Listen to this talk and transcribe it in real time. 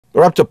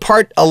We're up to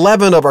part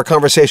 11 of our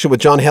conversation with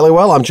John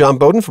Helliwell. I'm John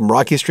Beaudin from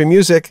Rocky Stream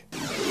Music.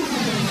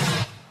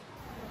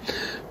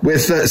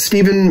 With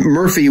Stephen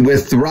Murphy,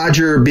 with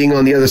Roger being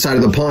on the other side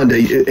of the pond,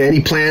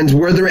 any plans?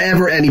 Were there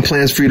ever any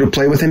plans for you to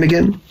play with him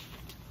again?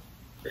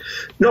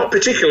 Not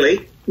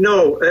particularly,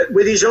 no.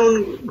 With his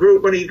own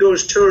group, when he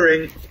goes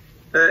touring,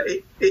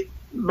 it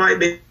might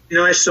be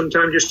nice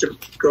sometime just to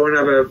go and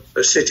have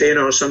a sit-in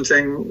or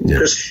something,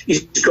 because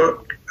he's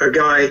got a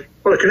guy,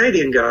 well, a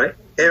Canadian guy,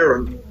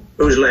 Aaron,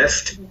 who's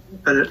left,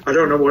 and I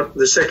don't know what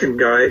the second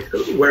guy,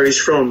 where he's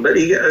from, but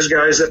he has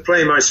guys that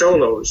play my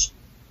solos.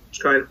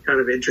 It's kind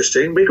of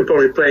interesting. We could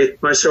probably play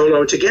my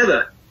solo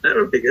together. That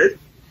would be good.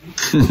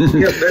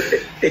 Yeah,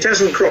 but it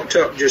hasn't cropped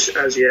up just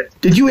as yet.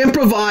 Did you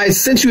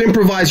improvise, since you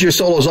improvised your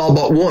solos all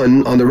but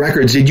one on the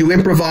records, did you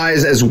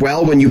improvise as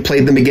well when you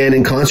played them again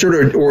in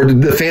concert, or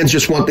did the fans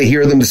just want to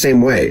hear them the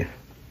same way?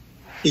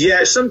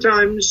 Yeah,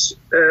 sometimes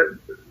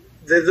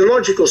the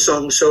logical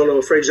song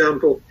solo, for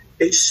example,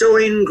 it's so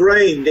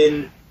ingrained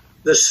in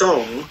the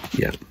song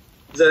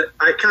that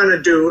I kind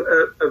of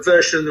do a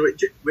version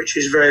which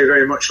is very,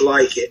 very much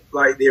like it,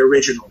 like the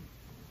original.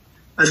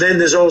 And then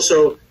there's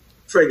also,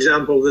 for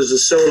example, there's a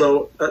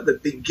solo at the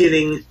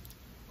beginning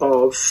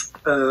of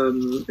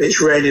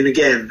It's Raining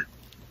Again.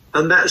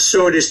 And that's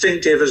so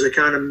distinctive as a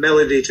kind of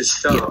melody to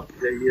start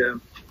the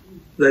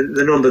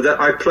number, that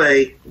I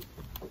play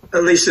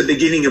at least the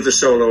beginning of the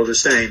solo the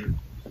same.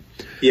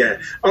 Yeah.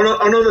 On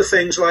other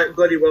things like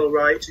Bloody Well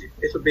Right,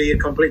 it'll be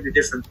completely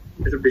different.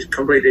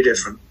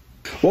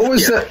 What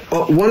was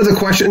one of the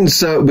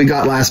questions we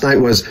got last night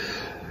was,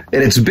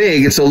 and it's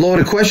big, it's a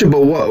loaded question,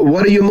 but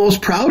what are you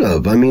most proud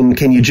of? I mean,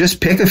 can you just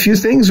pick a few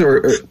things,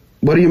 or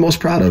what are you most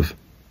proud of?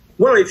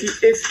 Well,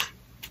 if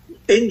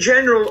in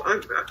general,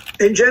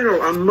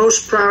 I'm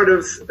most proud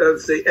of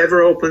the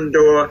Ever Open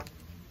Door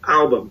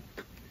album,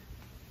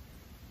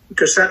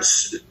 because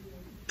that's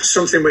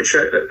something which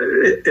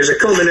is a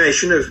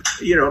culmination of,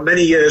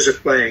 many years of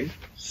playing.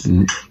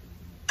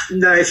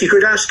 Now, if you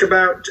could ask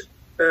about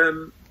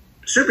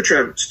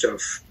Supertramp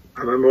stuff,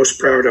 I'm most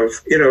proud of.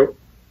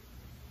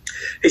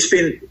 It's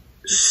been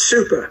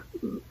super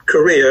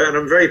career, and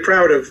I'm very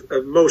proud of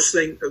most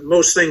things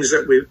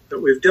that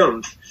we've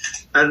done,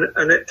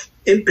 and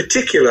in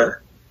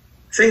particular,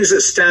 things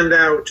that stand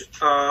out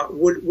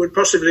would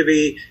possibly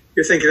be,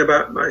 you're thinking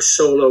about my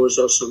solos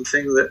or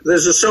something. That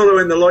there's a solo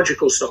in the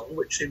Logical song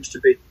which seems to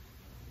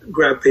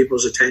grab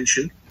people's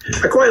attention.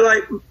 I quite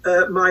like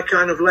My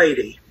Kind of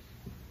Lady.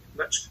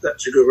 That's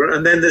a good one.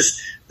 And then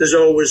there's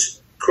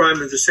always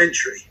Crime of the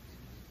Century.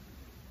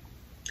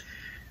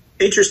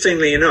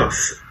 Interestingly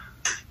enough,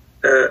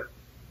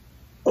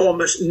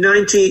 almost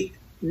 95,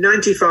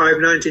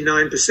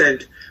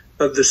 99%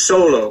 of the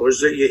solos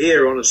that you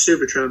hear on a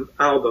Supertramp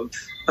album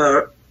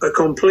are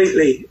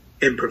completely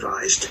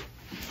improvised,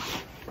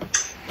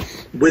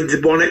 with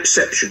the one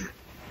exception,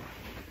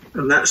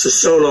 and that's a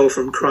solo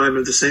from Crime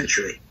of the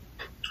Century.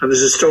 And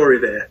there's a story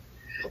there,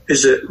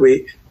 is that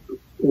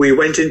we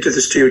went into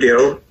the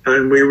studio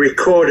and we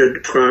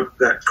recorded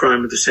that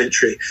Crime of the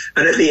Century,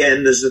 and at the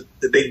end there's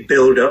the big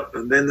build-up,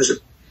 and then there's a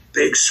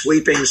big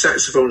sweeping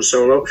saxophone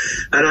solo,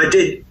 and I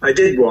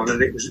did one,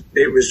 and it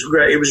was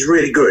great. It was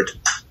really good.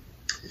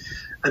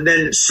 And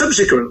then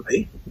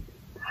subsequently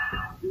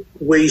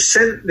we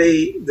sent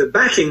the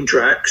backing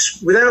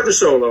tracks without the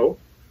solo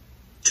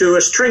to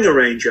a string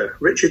arranger,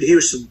 Richard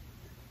Hewson,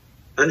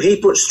 and he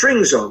put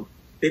strings on.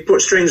 He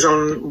put strings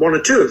on one or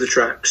two of the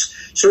tracks.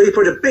 So he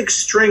put a big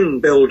string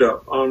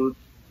build-up on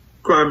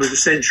Crime of the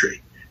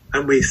Century,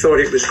 and we thought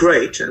it was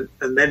great. And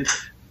then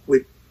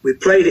we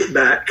played it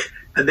back,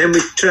 and then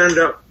we turned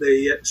up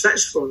the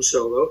saxophone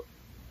solo.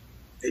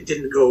 It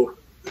didn't go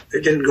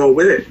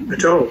with it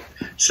at all.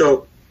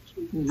 So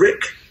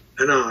Rick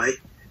and I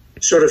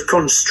sort of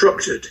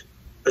constructed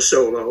a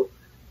solo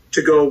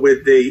to go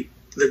with the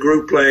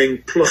group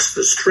playing plus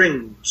the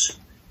strings.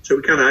 So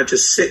we kind of had to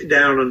sit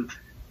down and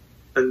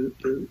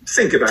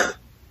think about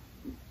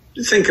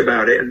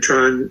it and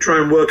try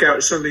and work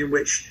out something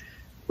which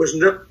was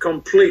not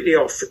completely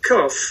off the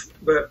cuff,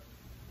 but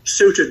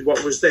suited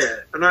what was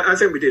there. And I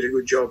think we did a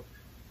good job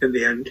in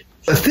the end.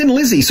 Thin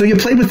Lizzy. So you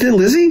played with Thin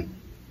Lizzy?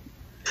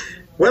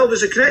 Well,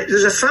 there's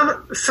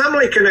a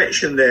family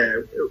connection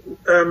there.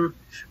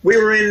 We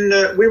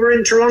were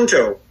in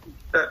Toronto,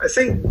 I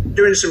think,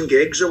 doing some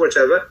gigs or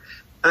whatever,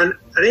 and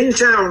in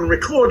town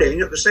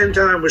recording at the same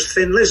time was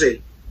Thin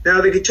Lizzy. Now,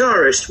 the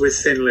guitarist with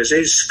Thin Lizzy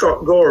is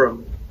Scott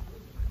Gorham,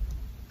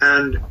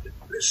 and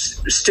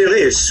still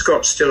is.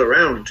 Scott's still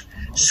around.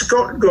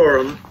 Scott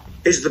Gorham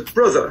is the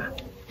brother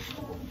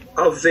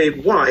of the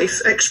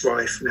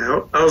ex-wife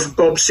now, of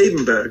Bob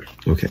Siebenberg.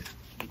 Okay.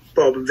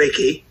 Bob and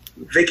Vicky.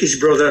 Vicky's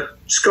brother,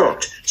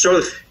 Scott.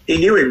 So he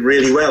knew him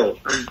really well.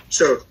 And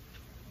so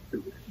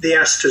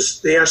I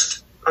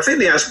think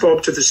they asked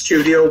Bob to the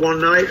studio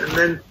one night, and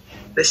then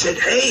they said,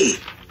 hey,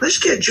 let's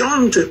get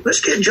John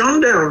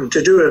down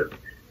to do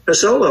a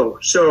solo.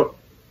 So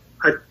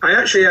I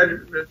actually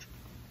had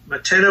my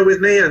tenor with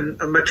me and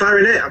my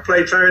clarinet. I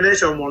played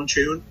clarinet on one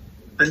tune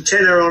and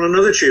tenor on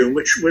another tune,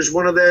 which was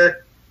one of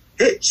their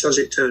hits, as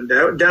it turned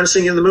out,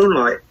 Dancing in the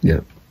Moonlight.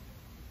 Yeah.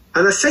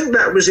 And I think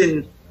that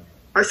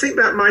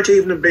might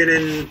even have been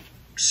in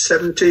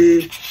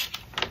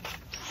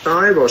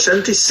 75 or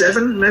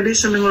 77, maybe,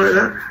 something like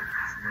that.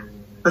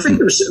 I think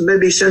it was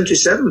maybe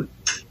 77,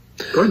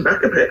 going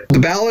back a bit. The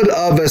Ballad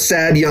of a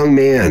Sad Young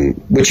Man,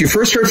 which you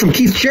first heard from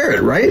Keith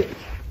Jarrett, right?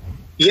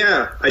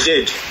 Yeah, I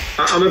did.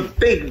 I'm a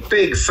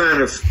big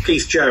fan of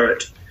Keith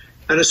Jarrett,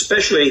 and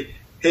especially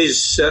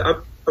his...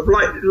 I've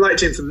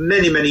liked him for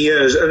many, many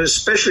years, and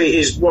especially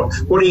his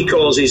what he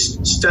calls his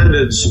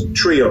standards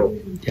trio,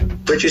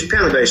 which is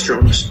piano bass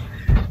drums,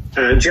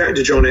 and Jack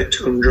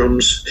DeJohnette on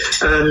drums,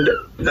 and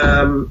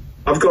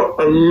I've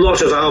got a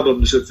lot of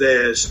albums of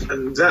theirs,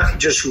 and that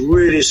just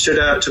really stood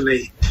out to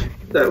me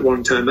that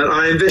one time. And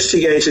I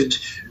investigated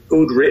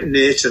who'd written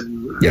it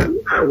and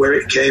where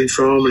it came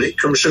from, and it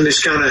comes from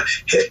this kind of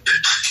hip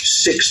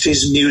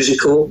 60s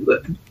musical.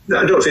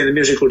 I don't think the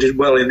musical did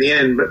well in the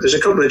end, but there's a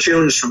couple of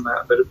tunes from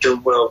that have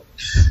done well.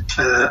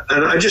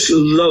 And I just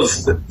love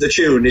the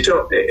tune.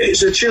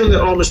 It's a tune that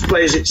almost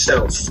plays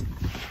itself.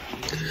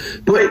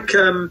 Like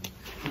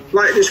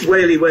this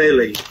Whaley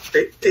Whaley.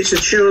 It's a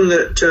tune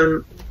that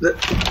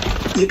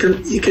you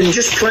can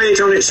just play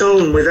it on its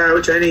own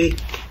without any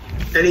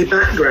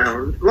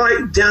background,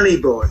 like Danny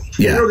Boy.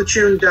 Yeah. You know the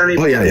tune Danny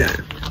Boy? Oh, yeah.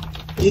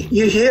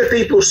 You hear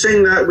people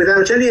sing that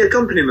without any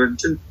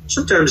accompaniment, and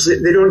sometimes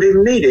they don't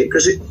even need it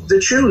because the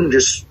tune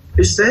just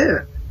is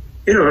there,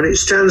 and it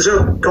stands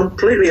up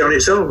completely on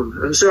its own.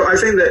 And so I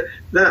think that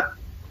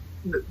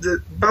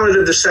the Ballad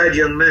of the Sad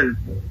Young Men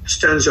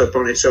stands up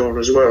on its own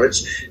as well.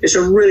 It's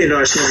a really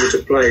nice number to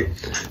play.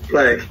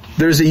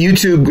 There's a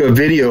YouTube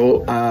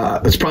video,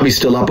 it's probably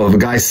still up, of a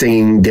guy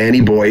singing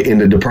Danny Boy in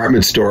the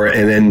department store,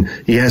 and then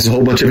he has a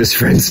whole bunch of his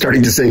friends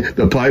starting to sing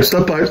the pipe. It's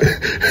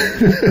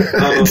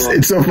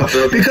so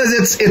fun because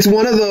it's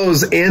one of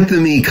those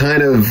anthem-y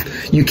kind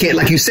of, you can't,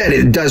 like you said,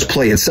 it does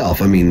play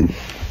itself. I mean,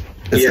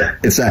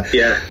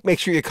 Make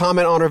sure you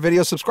comment on our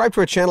videos, subscribe to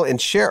our channel, and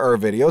share our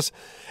videos.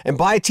 And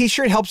buy a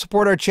t-shirt, help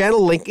support our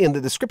channel. Link in the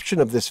description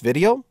of this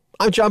video.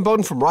 I'm John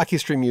Beaudin from Rock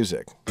History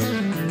Music.